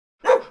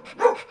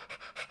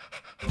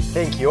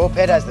Think your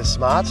pet has the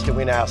smarts to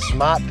win our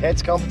Smart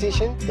Pets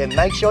competition? Then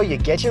make sure you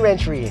get your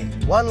entry in.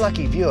 One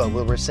lucky viewer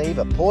will receive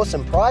a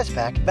Pawsome prize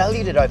pack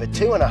valued at over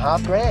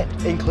 $2.5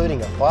 grand,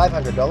 including a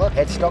 $500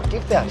 PETstock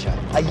gift voucher,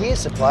 a year's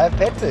supply of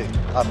pet food,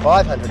 a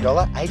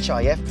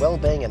 $500 HIF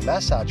wellbeing and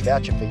massage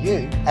voucher for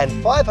you, and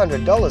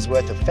 $500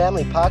 worth of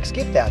Family Parks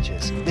gift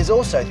vouchers. There's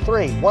also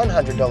 3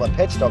 $100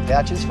 PETstock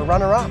vouchers for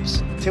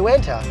runner-ups. To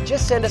enter,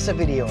 just send us a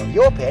video of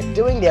your pet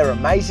doing their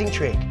amazing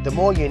trick. The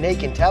more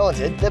unique and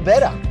talented, the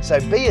better. So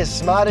be as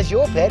smart as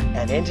your pet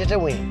and enter to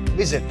win.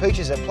 Visit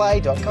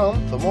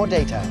poochesatplay.com for more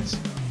details.